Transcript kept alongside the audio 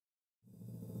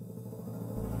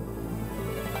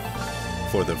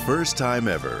For the first time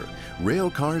ever,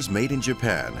 rail cars made in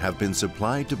Japan have been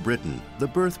supplied to Britain, the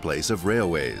birthplace of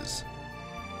railways.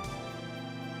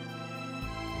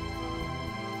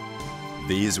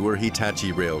 These were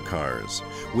Hitachi rail cars,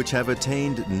 which have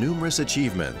attained numerous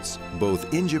achievements,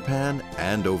 both in Japan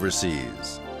and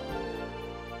overseas.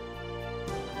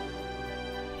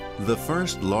 The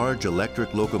first large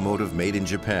electric locomotive made in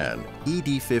Japan,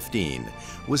 ED-15,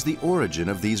 was the origin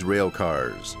of these rail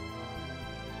cars.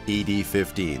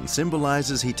 ED-15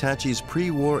 symbolizes Hitachi's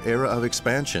pre-war era of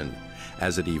expansion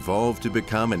as it evolved to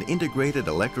become an integrated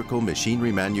electrical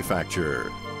machinery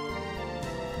manufacturer.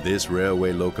 This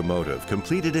railway locomotive,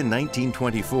 completed in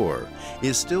 1924,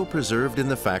 is still preserved in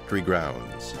the factory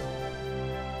grounds.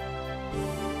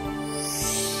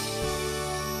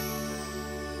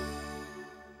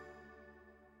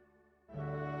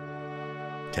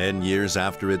 Ten years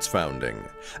after its founding,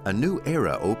 a new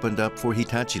era opened up for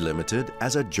Hitachi Ltd.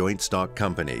 As a joint stock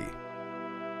company.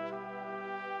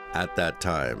 At that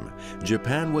time,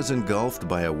 Japan was engulfed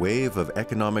by a wave of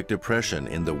economic depression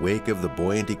in the wake of the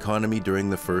buoyant economy during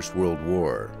the First World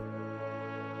War.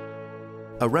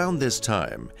 Around this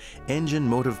time, engine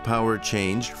motive power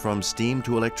changed from steam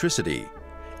to electricity.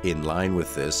 In line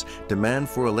with this, demand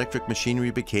for electric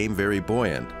machinery became very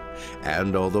buoyant,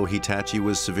 and although Hitachi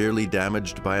was severely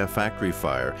damaged by a factory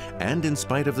fire, and in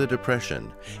spite of the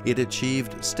depression, it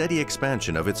achieved steady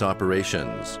expansion of its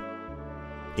operations.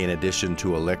 In addition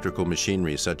to electrical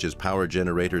machinery such as power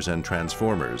generators and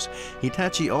transformers,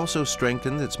 Hitachi also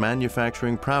strengthened its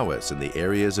manufacturing prowess in the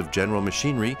areas of general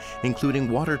machinery,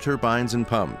 including water turbines and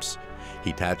pumps.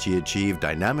 Hitachi achieved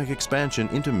dynamic expansion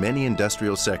into many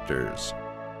industrial sectors.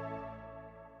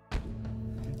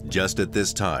 Just at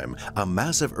this time, a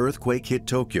massive earthquake hit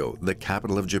Tokyo, the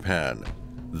capital of Japan,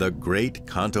 the Great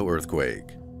Kanto earthquake.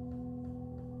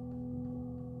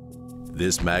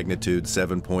 This magnitude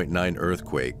 7.9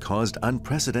 earthquake caused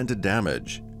unprecedented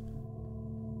damage.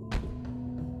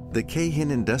 The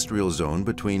Keihin industrial zone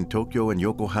between Tokyo and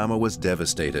Yokohama was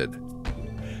devastated.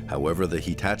 However, the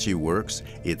Hitachi works,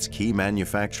 its key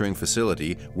manufacturing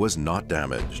facility, was not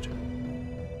damaged.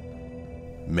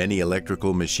 Many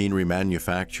electrical machinery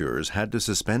manufacturers had to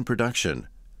suspend production.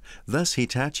 Thus,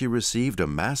 Hitachi received a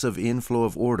massive inflow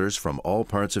of orders from all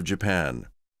parts of Japan.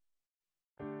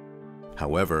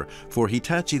 However, for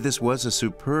Hitachi this was a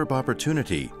superb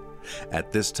opportunity.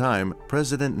 At this time,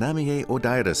 President Namie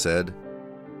Odaira said,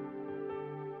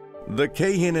 "The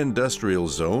Keihin industrial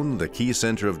zone, the key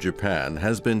center of Japan,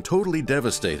 has been totally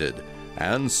devastated,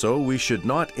 and so we should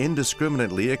not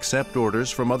indiscriminately accept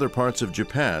orders from other parts of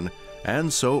Japan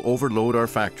and so overload our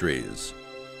factories."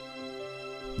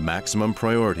 Maximum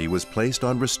priority was placed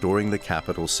on restoring the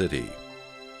capital city.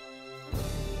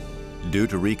 Due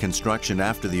to reconstruction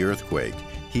after the earthquake,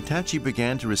 Hitachi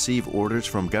began to receive orders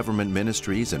from government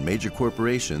ministries and major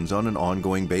corporations on an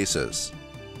ongoing basis.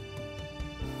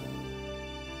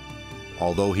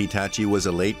 Although Hitachi was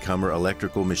a latecomer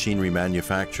electrical machinery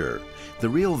manufacturer, the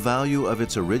real value of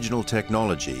its original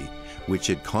technology,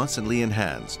 which it constantly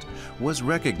enhanced, was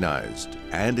recognized,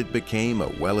 and it became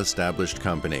a well-established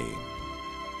company.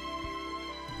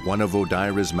 One of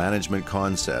Odaira's management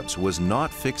concepts was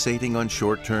not fixating on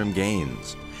short-term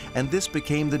gains, and this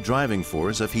became the driving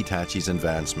force of Hitachi's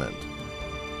advancement.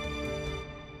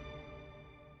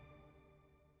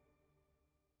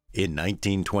 In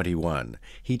 1921,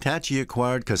 Hitachi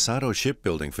acquired Kasado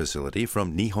shipbuilding facility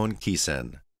from Nihon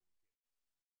Kisen.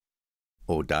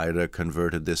 Odaira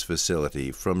converted this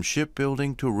facility from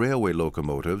shipbuilding to railway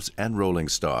locomotives and rolling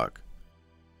stock.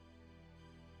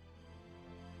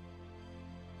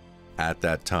 At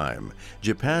that time,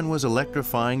 Japan was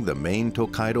electrifying the main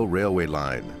Tokaido railway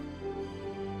line.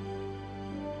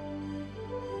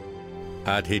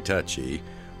 At Hitachi,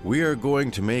 we are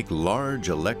going to make large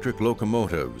electric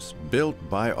locomotives built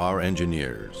by our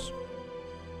engineers.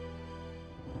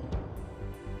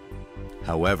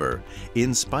 However,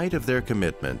 in spite of their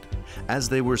commitment, as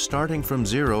they were starting from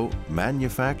zero,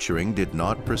 manufacturing did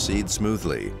not proceed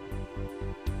smoothly.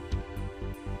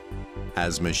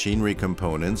 As machinery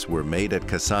components were made at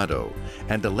Kasado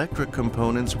and electric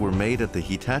components were made at the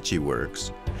Hitachi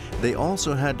works, they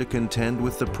also had to contend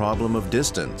with the problem of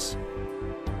distance.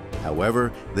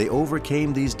 However, they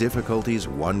overcame these difficulties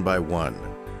one by one.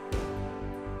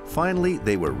 Finally,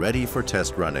 they were ready for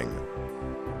test running.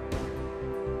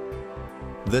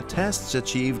 The tests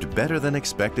achieved better than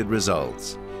expected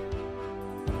results.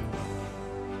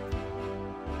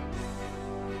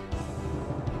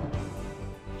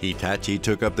 Hitachi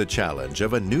took up the challenge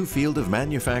of a new field of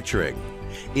manufacturing.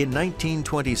 In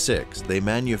 1926, they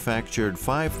manufactured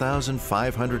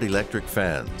 5,500 electric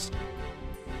fans.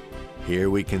 Here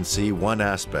we can see one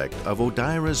aspect of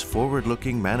Odaira's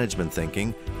forward-looking management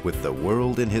thinking with the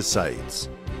world in his sights.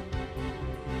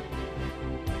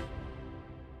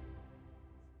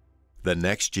 The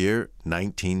next year,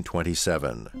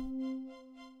 1927.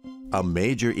 A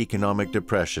major economic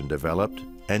depression developed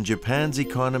and Japan's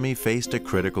economy faced a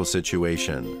critical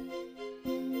situation.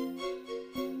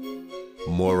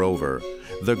 Moreover,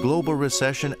 the global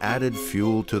recession added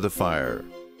fuel to the fire.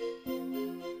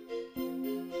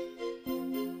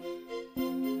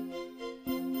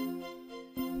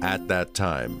 At that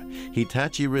time,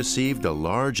 Hitachi received a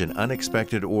large and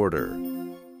unexpected order: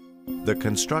 the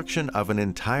construction of an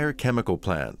entire chemical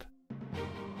plant.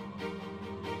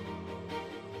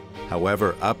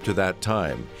 However, up to that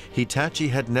time, Hitachi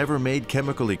had never made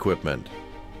chemical equipment.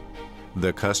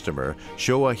 The customer,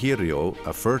 Showa Hiryo,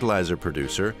 a fertilizer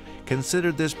producer,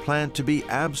 considered this plant to be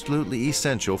absolutely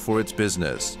essential for its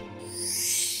business.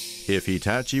 If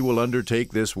Hitachi will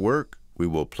undertake this work, we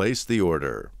will place the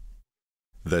order.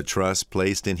 The trust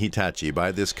placed in Hitachi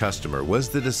by this customer was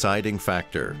the deciding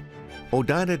factor.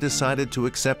 Odaira decided to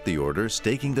accept the order,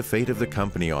 staking the fate of the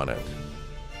company on it.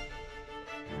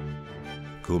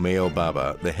 Kumeo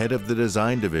Baba, the head of the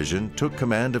design division, took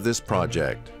command of this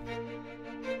project.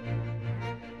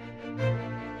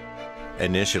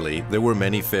 Initially, there were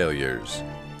many failures.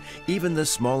 Even the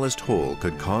smallest hole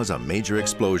could cause a major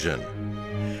explosion.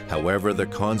 However, the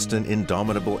constant,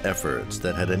 indomitable efforts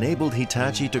that had enabled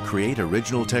Hitachi to create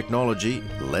original technology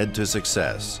led to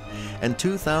success, and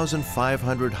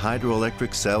 2,500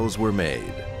 hydroelectric cells were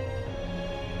made.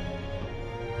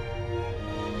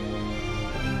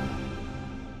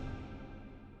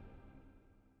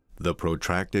 The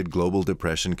protracted global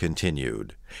depression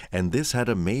continued, and this had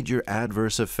a major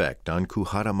adverse effect on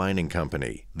Kuhara Mining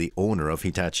Company, the owner of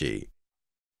Hitachi.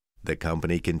 The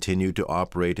company continued to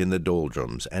operate in the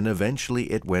doldrums, and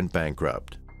eventually it went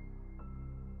bankrupt.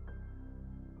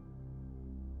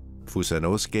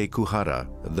 Fusanosuke Kuhara,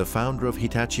 the founder of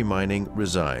Hitachi Mining,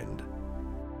 resigned.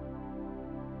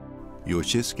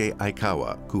 Yoshisuke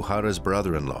Aikawa, Kuhara's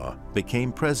brother-in-law,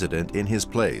 became president in his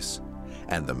place,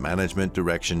 and the management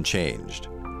direction changed.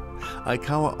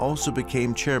 Aikawa also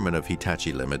became chairman of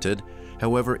Hitachi Ltd.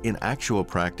 However, in actual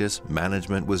practice,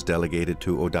 management was delegated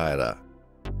to Odaira.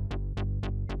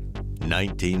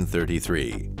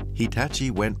 1933,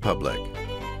 Hitachi went public.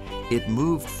 It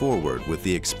moved forward with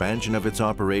the expansion of its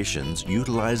operations,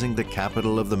 utilizing the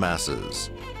capital of the masses.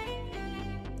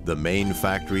 The main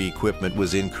factory equipment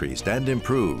was increased and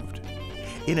improved.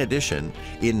 In addition,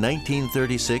 in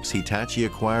 1936, Hitachi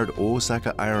acquired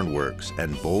Osaka Iron Works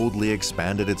and boldly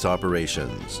expanded its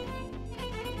operations.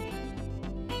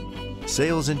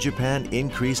 Sales in Japan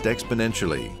increased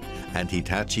exponentially, and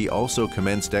Hitachi also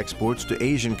commenced exports to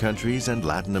Asian countries and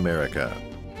Latin America.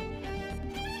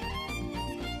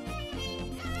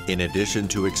 In addition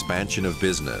to expansion of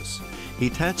business,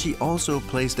 Hitachi also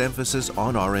placed emphasis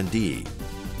on R&D.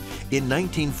 In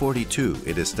 1942,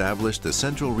 it established the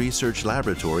Central Research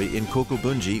Laboratory in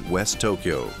Kokubunji, West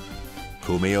Tokyo.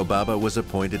 Kumeo Baba was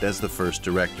appointed as the first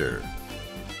director.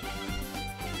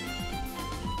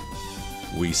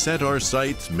 We set our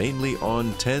sights mainly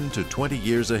on 10 to 20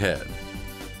 years ahead.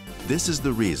 This is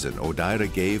the reason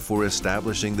Odaira gave for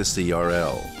establishing the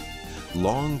CRL.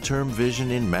 Long-term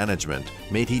vision in management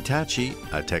made Hitachi,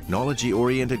 a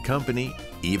technology-oriented company,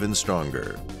 even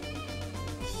stronger.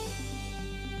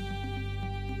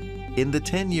 In the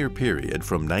 10-year period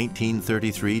from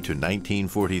 1933 to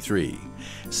 1943,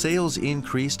 sales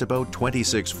increased about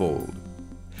 26-fold.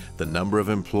 The number of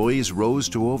employees rose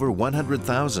to over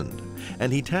 100,000,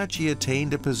 and Hitachi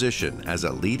attained a position as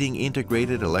a leading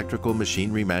integrated electrical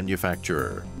machinery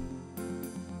manufacturer.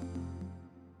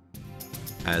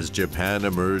 As Japan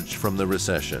emerged from the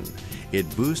recession,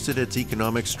 it boosted its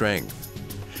economic strength.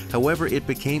 However, it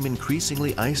became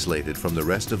increasingly isolated from the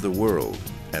rest of the world,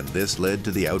 and this led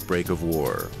to the outbreak of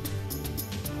war.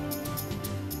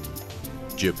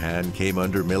 Japan came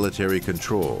under military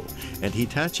control, and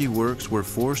Hitachi works were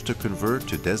forced to convert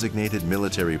to designated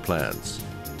military plants.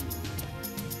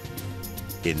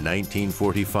 In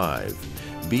 1945,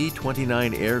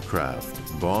 B-29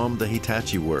 aircraft bombed the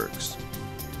Hitachi works.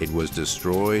 It was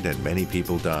destroyed and many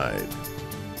people died.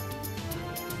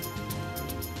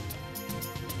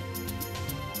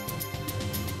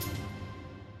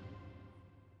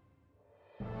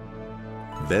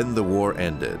 Then the war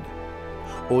ended.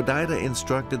 Odaira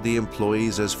instructed the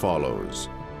employees as follows: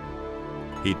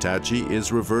 Hitachi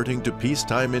is reverting to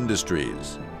peacetime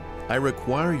industries. I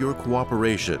require your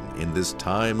cooperation in this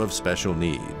time of special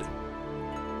need.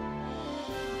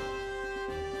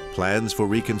 Plans for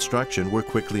reconstruction were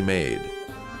quickly made.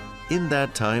 in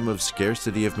that time of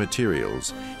scarcity of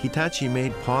materials, Hitachi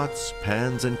made pots,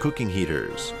 pans, and cooking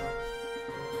heaters.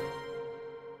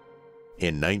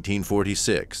 In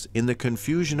 1946, in the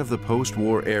confusion of the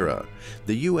post-war era,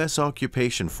 the U.S.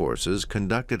 occupation forces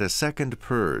conducted a second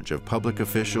purge of public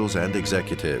officials and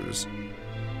executives.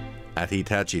 At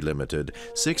Hitachi Ltd.,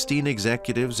 16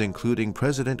 executives, including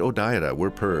President Odaira,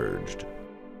 were purged.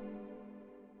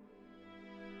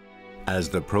 As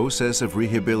the process of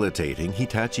rehabilitating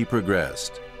Hitachi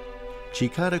progressed,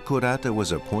 Chikara Kurata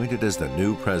was appointed as the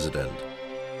new president.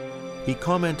 He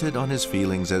commented on his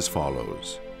feelings as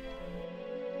follows.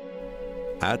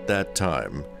 At that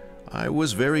time, I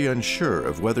was very unsure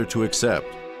of whether to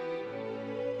accept.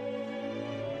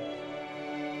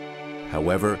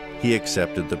 However, he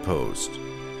accepted the post.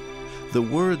 The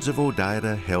words of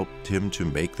Odaira helped him to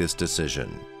make this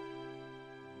decision.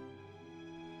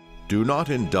 Do not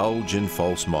indulge in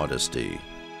false modesty.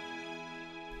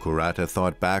 Kurata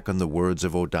thought back on the words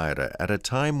of Odaira at a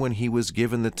time when he was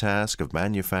given the task of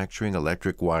manufacturing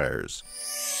electric wires.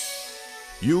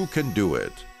 You can do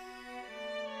it.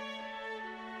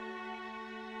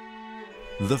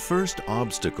 The first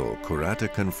obstacle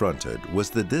Kurata confronted was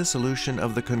the dissolution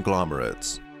of the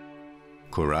conglomerates.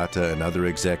 Kurata and other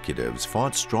executives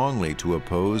fought strongly to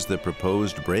oppose the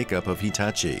proposed breakup of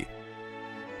Hitachi.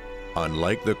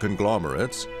 Unlike the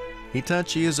conglomerates,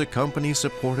 Hitachi is a company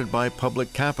supported by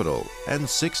public capital and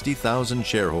 60,000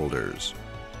 shareholders.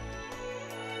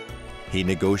 He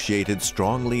negotiated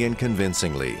strongly and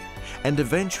convincingly, and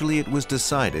eventually it was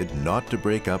decided not to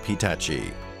break up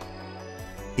Hitachi.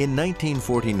 In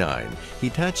 1949,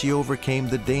 Hitachi overcame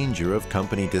the danger of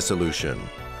company dissolution.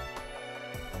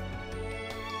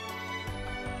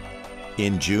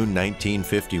 In June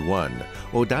 1951,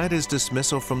 Odaira's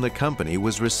dismissal from the company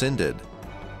was rescinded.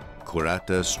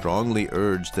 Kurata strongly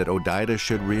urged that Odaira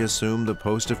should reassume the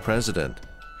post of president.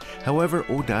 However,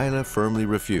 Odaira firmly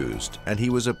refused, and he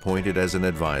was appointed as an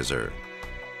advisor.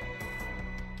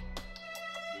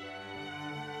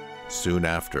 Soon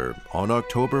after, on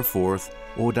October 4th,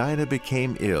 Odaira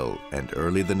became ill, and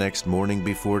early the next morning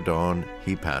before dawn,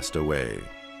 he passed away.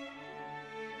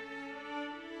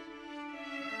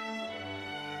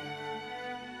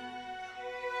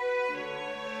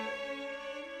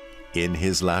 In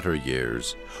his latter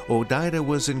years, Odaira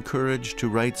was encouraged to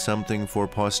write something for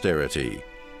posterity,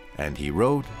 and he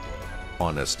wrote,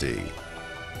 Honesty.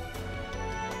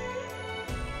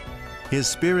 His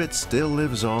spirit still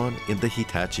lives on in the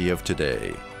Hitachi of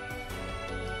today.